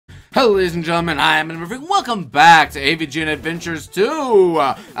Hello ladies and gentlemen, I am Maverick. Welcome back to AVG Adventures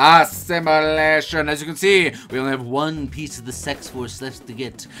 2 Assimilation. As you can see, we only have one piece of the sex force left to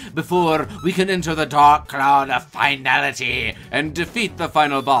get before we can enter the dark cloud of finality and defeat the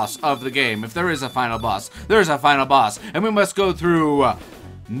final boss of the game. If there is a final boss, there is a final boss, and we must go through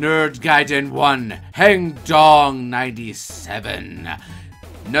Nerd Gaiden 1 Hang Dong 97.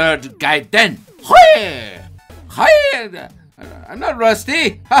 Nerd Gaiden. I'm not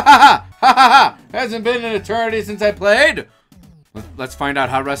rusty. Ha ha ha ha ha. Hasn't been an eternity since I played. Let's find out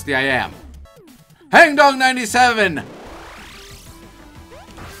how rusty I am. Hang Dong 97.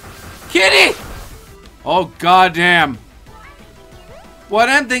 Kitty. Oh goddamn. What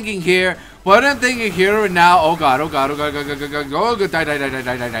I'm thinking here and now. Oh god. Oh god. Oh god. Oh god. Die.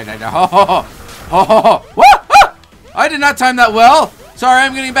 Oh. I did not time that well. Sorry,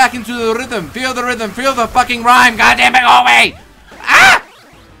 I'm getting back into the rhythm. Feel the rhythm. Feel the fucking rhyme. God damn it, go away. Ah!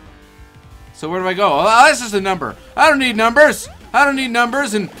 So where do I go? Oh, that's just a number. I don't need numbers. I don't need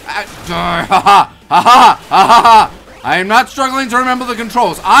numbers and... I am not struggling to remember the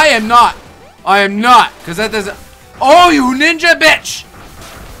controls. I am not. Because that doesn't... Oh, you ninja bitch!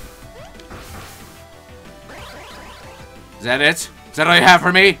 Is that it? Is that all you have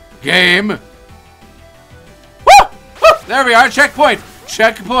for me? Game? Woo! There we are. Checkpoint.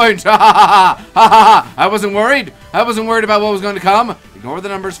 Checkpoint! Ha ha ha ha! I wasn't worried. I wasn't worried about what was going to come. Ignore the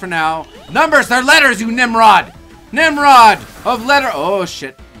numbers for now. Numbers, they're letters, you Nimrod! Nimrod of letter. Oh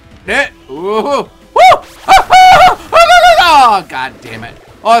shit! Ooh! Woo! Oh god damn it!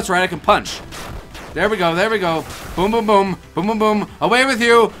 Oh, that's right. I can punch. There we go. There we go. Boom! Boom! Boom! Boom! Boom! Boom! Away with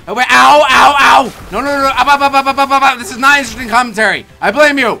you! Away! Ow! Ow! Ow! No! No! No! Up! This is not interesting commentary. I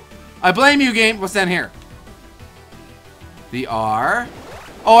blame you. I blame you, game. What's down here? The R.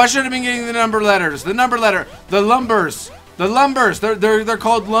 Oh, I should have been getting the number letters. The number letter. The lumbers. The lumbers. They're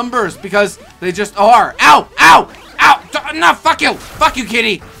called lumbers because they just are. Ow! Ow! Ow! No, fuck you! Fuck you,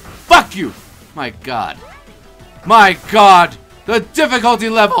 kitty! Fuck you! My god. My god! The difficulty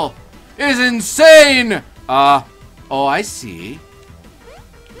level is insane! Oh, I see.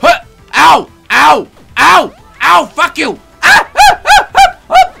 Huh! Ow! Ow! Ow! Ow! Fuck you!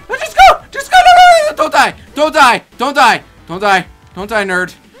 Just go! No! Don't die! Don't die! Don't die! Don't die. Don't die,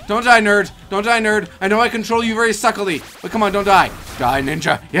 nerd. Don't die, nerd. Don't die, nerd. I know I control you very suckily, but come on, don't die. Die,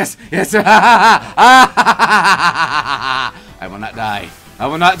 ninja. Yes, yes. I will not die. I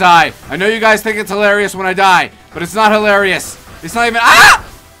will not die. I know you guys think it's hilarious when I die, but it's not hilarious. It's not even... Ah!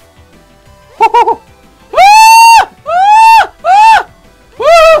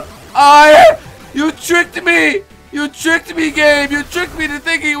 You tricked me. You tricked me, game. You tricked me to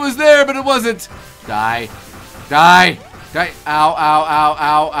thinking it was there, but it wasn't. Die. Die. Die. Ow, ow, ow,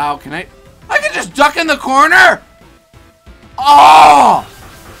 ow, ow. Can I can just duck in the corner? Oh!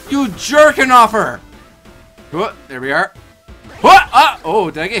 You jerking off her. There we are. Oh,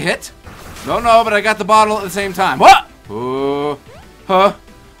 did I get hit? No, but I got the bottle at the same time. What?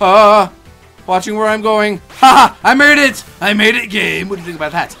 Watching where I'm going. Ha! I made it! I made it, game. What do you think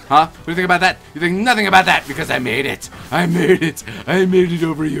about that? Huh? What do you think about that? You think nothing about that because I made it. I made it. I made it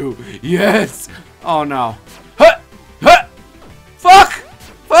over you. Yes. Oh, no. Fuck!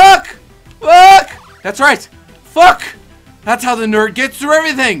 That's right. Fuck! That's how the nerd gets through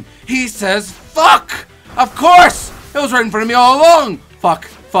everything. He says fuck! Of course! It was right in front of me all along. Fuck.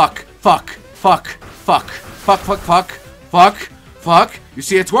 You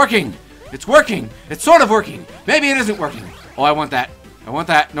see, it's working. It's working. It's sort of working. Maybe it isn't working. Oh, I want that.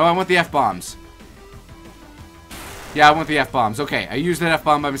 No, I want the F-bombs. Yeah, I want the F-bombs. Okay, I used that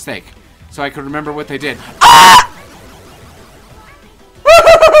F-bomb by mistake. So I could remember what they did. Ah!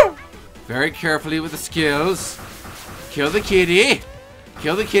 Very carefully with the skills. Kill the kitty.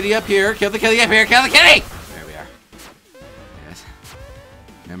 Kill the kitty up here. Kill the kitty up here. Kill the kitty! There we are. Yes.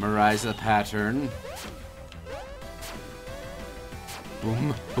 Memorize the pattern.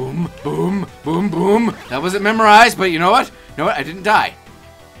 Boom, boom, boom, boom, boom. That wasn't memorized, but you know what? I didn't die.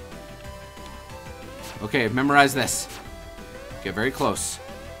 Okay, memorize this. Get very close.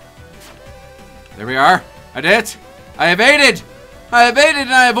 There we are. I did it. I evaded.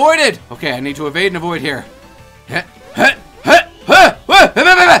 And I avoided. Okay, I need to evade and avoid here.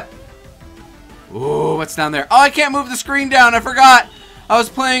 Ooh, what's down there? Oh, I can't move the screen down. I forgot. I was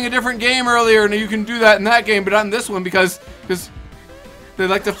playing a different game earlier, and you can do that in that game, but not in this one because they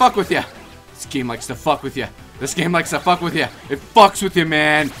like to fuck with you. This game likes to fuck with you. This game likes to fuck with you. It fucks with you,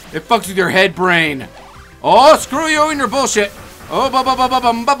 man. It fucks with your head brain. Oh, screw you and your bullshit. Oh,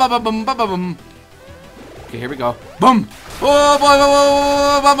 okay, here we go. Boom.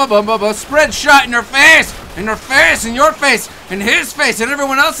 Oh, spread shot in your face! in her face, in your face, in his face, in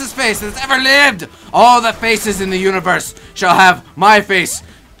everyone else's face that's ever lived. All the faces in the universe shall have my face.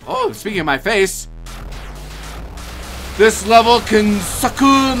 Oh, speaking of my face, this level can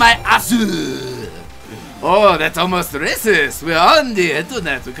suckle my ass. Oh, that's almost racist. We're on the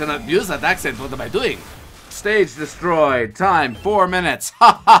internet. We cannot use that accent. What am I doing? Stage destroyed. Time 4 minutes.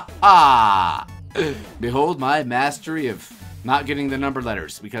 Ha ha ha. Behold my mastery of not getting the number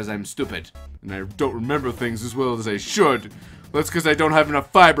letters because I'm stupid and I don't remember things as well as I should. That's because I don't have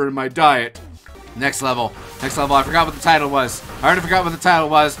enough fiber in my diet. Next level. Next level. I forgot what the title was. I already forgot what the title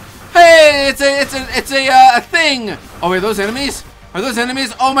was. Hey, it's a thing. Oh wait, those enemies? Are those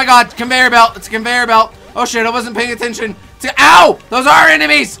enemies? Oh my God, conveyor belt. It's a conveyor belt. Oh shit, I wasn't paying attention. Ow! Those are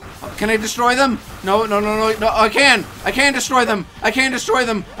enemies. Can I destroy them? No, no, no, no, no. I can. I can destroy them. I can destroy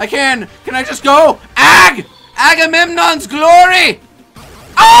them. I can. Can I just go? Ag! Agamemnon's glory!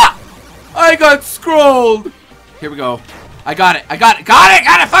 Ah! I got scrolled. Here we go. I got it. I got it. Got it.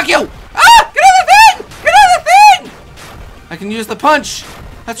 Got it. Fuck you. Ah! Get out of the thing! Get out of the thing! I can use the punch.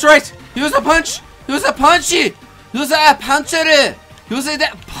 That's right. Use the punch. Use the punchy. Use the puncher. Use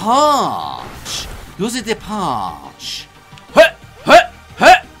the punch. Use the punch.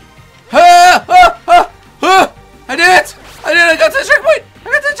 Huh! Huh! Huh! I did it! I did it! I got to the checkpoint! I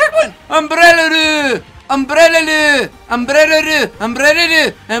got to the checkpoint! Umbrella! Umbrella! Umbrella!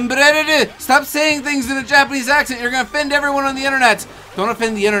 Umbrella! Umbrella! Stop saying things in a Japanese accent. You're gonna offend everyone on the internet. Don't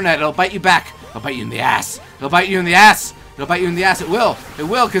offend the internet. It'll bite you back. It'll bite you in the ass. It'll bite you in the ass. It'll bite you in the ass. It will. It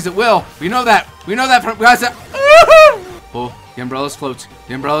will, because it will. We know that. We know that from guys that. Oh, the umbrellas float.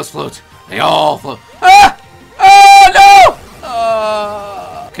 The umbrellas float. They all float. Ah! Oh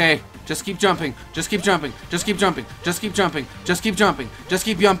no! Okay. Just keep jumping. Just keep jumping. Just keep jumping. Just keep jumping. Just keep jumping. Just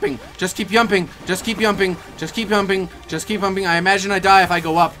keep jumping. Just keep jumping. Just keep jumping. Just keep jumping. Just keep jumping. I imagine I die if I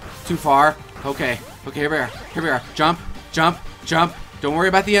go up too far. Okay. Okay, here we are. Here we are. Jump. Jump. Jump. Don't worry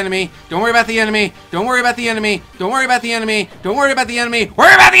about the enemy. Don't worry about the enemy. Don't worry about the enemy. Don't worry about the enemy. Don't worry about the enemy.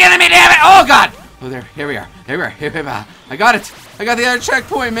 Worry about the enemy, damn it! Oh God! Oh, there. Here we are. Here we are. Here we are. I got it. I got the other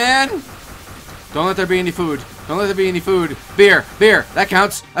checkpoint, man. Don't let there be any food. Don't let there be any food. Beer. Beer. That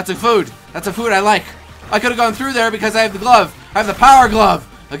counts. That's a food. That's a food I like. I could have gone through there because I have the glove. I have the power glove.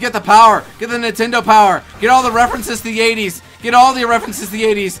 I'll get the power. Get the Nintendo power. Get all the references to the 80s. Get all the references to the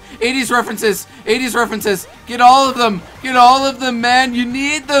 80s. 80s references. 80s references. Get all of them. Get all of them, man. You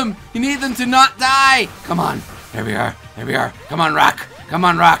need them. You need them to not die. Come on. There we are. There we are. Come on, Rock. Come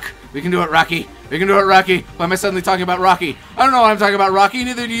on, Rock. We can do it, Rocky. We can do it, Rocky. Why am I suddenly talking about Rocky? I don't know what I'm talking about, Rocky.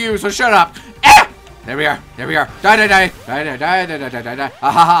 Neither do you, so shut up. Ah! There we are. There we are. Die, die, die. Die, die, die, die, die, die, die, die.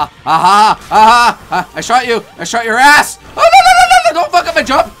 Aha, aha, aha. I shot you. I shot your ass. Oh, no, no, no, no, no. Don't fuck up my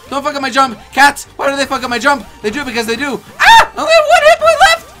jump. Don't fuck up my jump. Cats, why do they fuck up my jump? They do because they do. Ah! I only have 1 hit point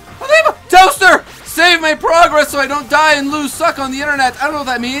left. I only have Toaster, save my progress so I don't die and lose suck on the internet. I don't know what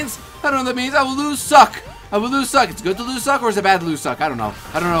that means. I don't know what that means. I will lose suck. I will lose suck. It's good to lose suck or is it bad to lose suck? I don't know.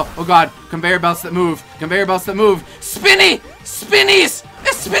 I don't know. Oh God. Conveyor belts that move. Conveyor belts that move. Spinny! Spinnies!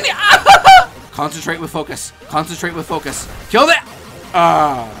 It's spinny! Concentrate with focus. Concentrate with focus. Kill it!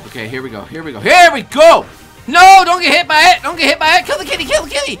 Okay, here we go. Here we go. Here we go! No! Don't get hit by it! Don't get hit by it! Kill the kitty! Kill the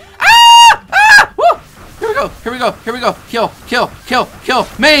kitty! Ah! Ah! Woo! Here we go. Here we go. Here we go. Kill. Kill. Kill. Kill.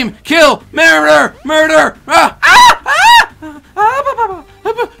 Maim. Kill. Murder. Murder. Ah! Ah! Ah! Ah!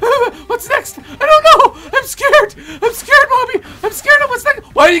 What's next? I don't know. I'm scared. I'm scared, Bobby. I'm scared of what's next.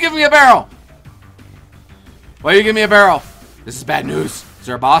 Why are you giving me a barrel? Why are you giving me a barrel? This is bad news. Is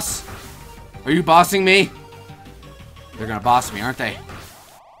there a boss? Are you bossing me? They're gonna boss me, aren't they?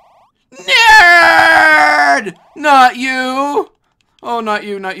 Nerd! Not you. Oh, not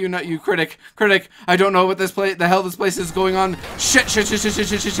you, not you, not you. Critic. Critic. I don't know what this place, the hell this place is going on. Shit, shit, shit, shit, shit,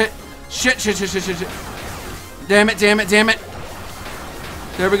 shit, shit, shit. Shit, shit, shit, shit, shit, shit. Damn it, damn it, damn it.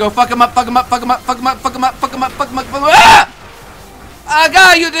 There we go. Fuck him up, fuck him up, fuck him up, fuck him up, fuck him up, fuck him up, fuck him up, fuck him up. Ah! Ah,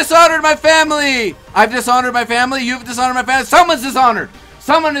 God, you dishonored my family. I've dishonored my family. You've dishonored my family. Someone's dishonored.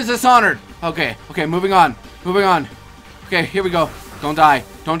 Someone is dishonored. Okay, okay, moving on. Moving on. Okay, here we go. Don't die.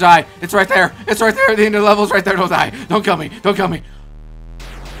 Don't die. It's right there. It's right there. The end of the level's right there. Don't die. Don't kill me. Don't kill me.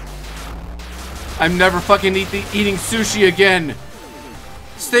 I'm never fucking eating sushi again.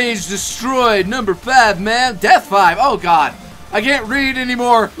 Stage destroyed. Number 5, man. Death 5. Oh, God. I can't read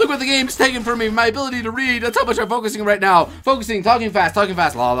anymore. Look what the game's taken from me. My ability to read. That's how much I'm focusing right now. Focusing, talking fast, talking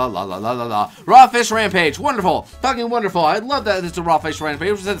fast. La la la la la la la. Raw fish rampage. Wonderful. Fucking wonderful. I love that it's a raw fish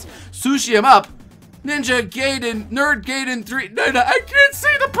rampage. Since sushi him up. Ninja Gaiden, Nerd Gaiden 3. No, I can't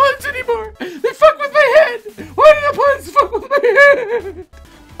say the puns anymore. They fuck with my head. Why do the puns fuck with my head?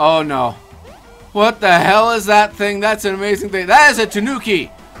 Oh no. What the hell is that thing? That's an amazing thing. That is a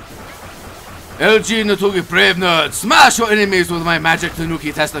tanuki. LG Natuki Brave Nerd, smash your enemies with my magic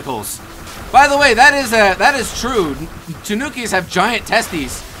Tanuki testicles. By the way, that is true. Tanukis have giant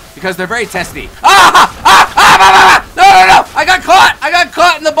testes because they're very testy. No! I got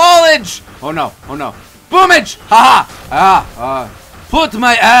caught in the ballage. Oh no! Boomage! Put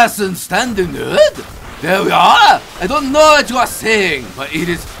my ass in standing, nerd. There we are. I don't know what you are saying, but it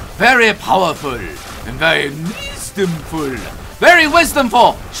is very powerful and very wisdomful. Very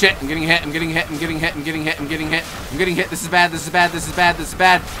wisdomful. Shit, I'm getting hit. This is bad.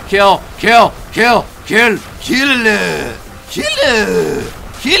 Kill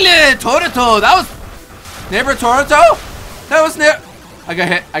it, Toruto. That was neighbor Toruto? That was near. I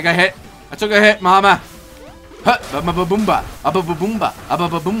got hit. I took a hit, mama.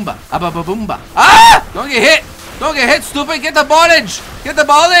 Ah! Don't get hit, stupid. Get the ballage.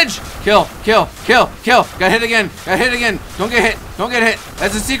 Kill. Got hit again. Don't get hit.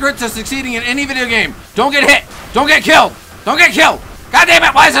 That's the secret to succeeding in any video game. Don't get hit. Don't get killed. God damn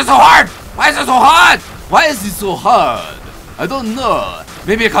it. Why is it so hard? Why is it so hard? I don't know.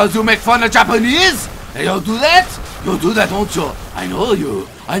 Maybe because you make fun of Japanese? And you'll do that? You'll do that, don't you? I know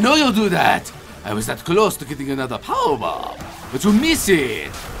you'll do that. I was that close to getting another power bomb. But you miss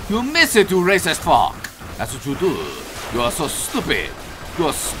it. You racist fuck. That's what you do. You are so stupid.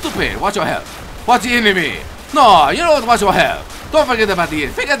 Watch your health. Watch the enemy. No, you know what? Watch your health. Don't forget about the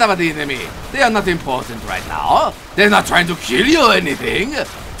enemy. They are not important right now. They're not trying to kill you or anything.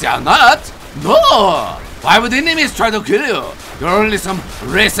 They are not. No. Why would enemies try to kill you? You're only some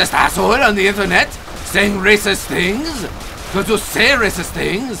racist asshole on the internet saying racist things. Because you say racist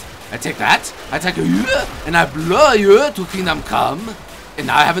things. I take that. I take you and I blow you to Kingdom Come. And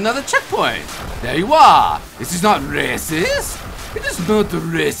now I have another checkpoint. There you are. This is not racist. It is not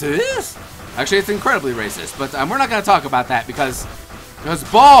racist. Actually, it's incredibly racist. But we're not going to talk about that because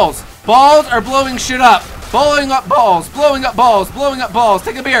balls are blowing shit up. Blowing up balls.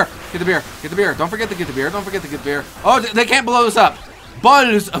 Take a beer. Get the beer. Don't forget to get the beer. Oh, they can't blow us up.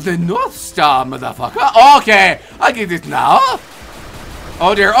 Balls of the North Star, motherfucker. Okay, I get it now.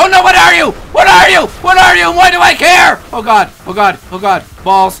 Oh dear. Oh no, what are you? Why do I care? Oh god.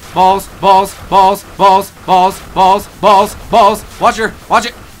 Balls. Watch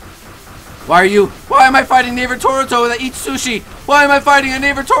it. Why am I fighting neighbor Toruto that eats sushi? Why am I fighting a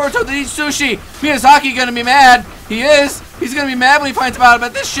neighbor Toruto that eats sushi? Miyazaki gonna be mad. He is. He's gonna be mad when he finds out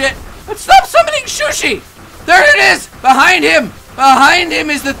about this shit. But stop summoning sushi. There it is. Behind him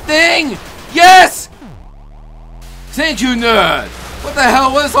is the thing. Yes. Thank you, nerd. What the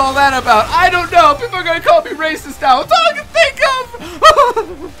hell was all that about? I don't know. People are gonna call me racist now. That's all I can think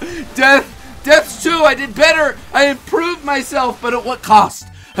of. Deaths 2. I did better. I improved myself, but at what cost?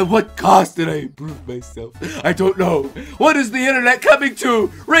 At what cost did I improve myself? I don't know. What is the internet coming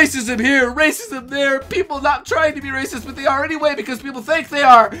to? Racism here, racism there. People not trying to be racist, but they are anyway because people think they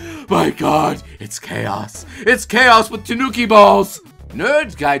are. My God, it's chaos. It's chaos with Tanuki balls.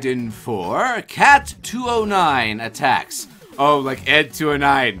 Nerd Gaiden 4, Cat 209 attacks. Oh, like Ed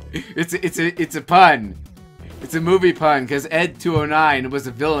 209. It's a pun. It's a movie pun because Ed 209 was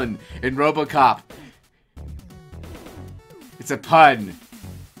a villain in RoboCop. It's a pun.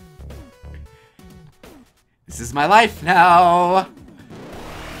 This is my life now.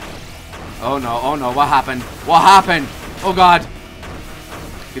 Oh no, what happened? Oh god.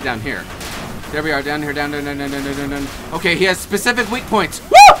 Get down here. There we are, down here, down. Okay, he has specific weak points.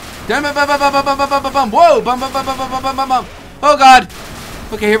 Woo! Down, whoa, bum. Oh god.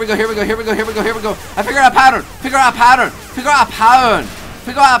 Okay, here we go. I figured out pattern.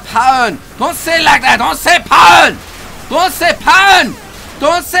 Don't say like that. Don't say pattern. Don't say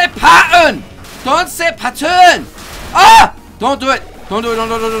pattern. Ah! Don't do it. No.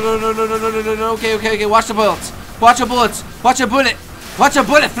 Okay. Watch the bullets. Watch a bullet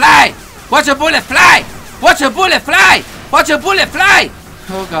fly.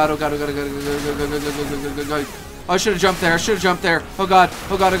 Oh god. Oh, I should have jumped there. Oh god.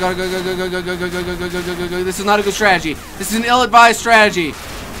 This is not a good strategy. This is an ill-advised strategy.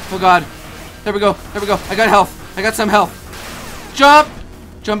 Oh god. There we go. I got health. I got some health. Jump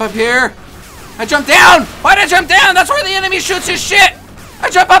up here. I jumped down. Why did I jump down? That's where the enemy shoots his shit. I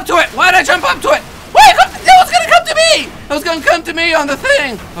jump up to it. Why did I jump up to it? Wait, that was gonna come to me. That was gonna come to me on the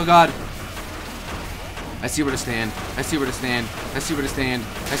thing. Oh god. I see where to stand.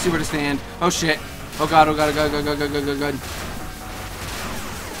 Oh shit. Oh god. Oh god.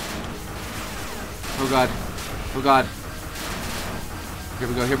 Here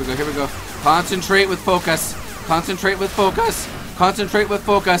we go. Concentrate with focus.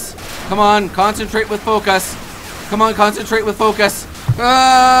 Come on, concentrate with focus.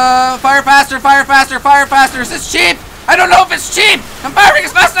 Fire faster, fire faster, fire faster. Is this cheap? I don't know if it's cheap. I'm firing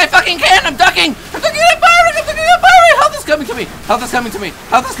as fast as I fucking can. I'm ducking. I'm ducking. I'm firing. I'm ducking. I'm firing. Health is coming to me. Health is coming to me.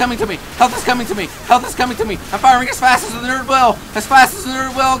 Health is coming to me. Health is coming to me. Health is coming to me. I'm firing as fast as the nerd will. As fast as the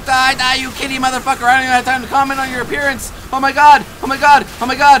nerd will. Die, die, you kitty motherfucker. I don't even have time to comment on your appearance. Oh my god. Oh my god. Oh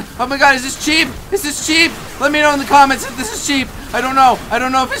my god. Oh my god. Is this cheap? Is this cheap? Let me know in the comments if this is cheap. I don't know. I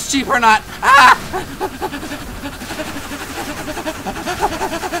don't know if it's cheap or not.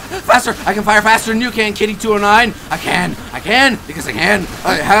 Faster! I can fire faster than you can, Kitty 209. I can, because I can.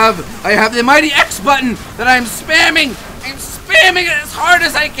 I have the mighty X button that I'm spamming. I'm spamming it as hard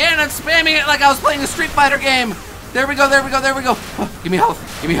as I can. I'm spamming it like I was playing a Street Fighter game. There we go, there we go, there we go. Oh, give me health,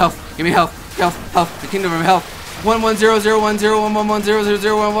 give me health, give me health, health, the kingdom of health.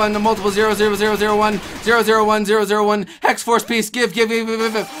 11001011100011, the multiple 00001 Hex Force piece. Give.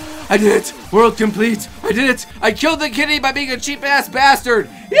 I did it. World complete. I did it. I killed the kitty by being a cheap ass bastard.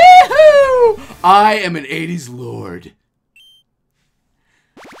 Yahoo! I am an 80s lord.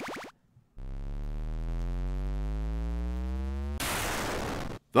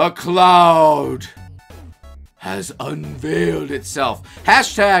 The cloud has unveiled itself.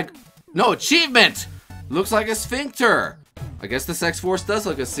 Hashtag no achievement. Looks like a sphincter. I guess the sex force does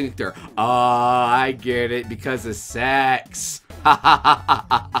look like a sphincter. Oh, I get it, because of sex. I'm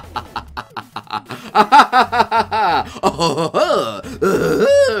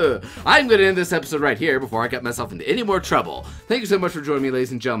gonna end this episode right here before I get myself into any more trouble. Thank you so much for joining me,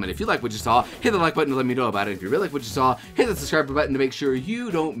 ladies and gentlemen. If you like what you saw, hit the like button to let me know about it. If you really like what you saw, hit the subscribe button to make sure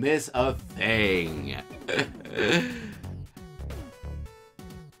you don't miss a thing.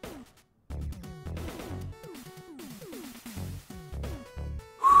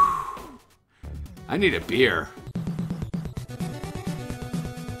 I need a beer.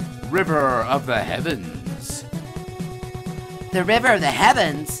 River of the Heavens. The River of the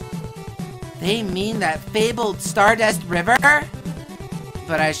Heavens? They mean that fabled Stardust River?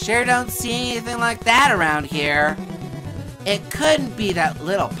 But I sure don't see anything like that around here. It couldn't be that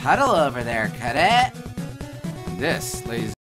little puddle over there, could it? This, ladies